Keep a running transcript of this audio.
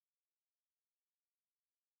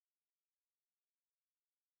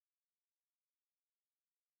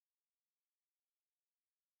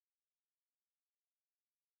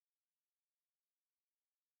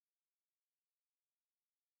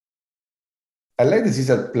I like this as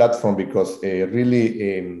a platform because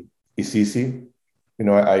really it's easy.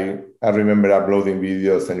 I remember uploading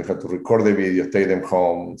videos and you had to record the videos, take them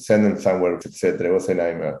home, send them somewhere, etc. It was a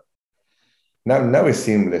nightmare. Now it's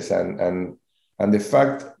seamless, and the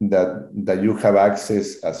fact that you have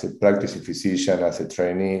access as a practicing physician, as a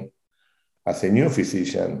trainee, as a new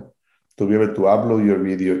physician, to be able to upload your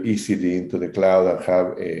video easily into the cloud and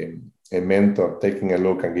have a mentor taking a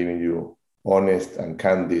look and giving you honest and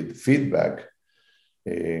candid feedback,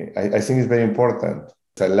 I think it's very important.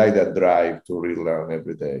 I like that drive to relearn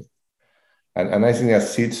every day. And I think that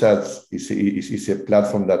SATS is a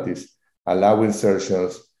platform that is allowing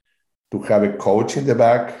surgeons to have a coach in the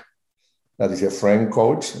back that is a friend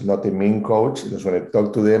coach, not a mean coach. That's when I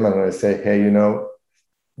talk to them and I say, hey,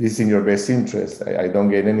 this is in your best interest. I don't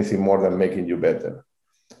get anything more than making you better.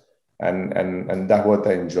 And that's what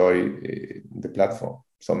I enjoy the platform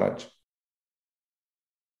so much.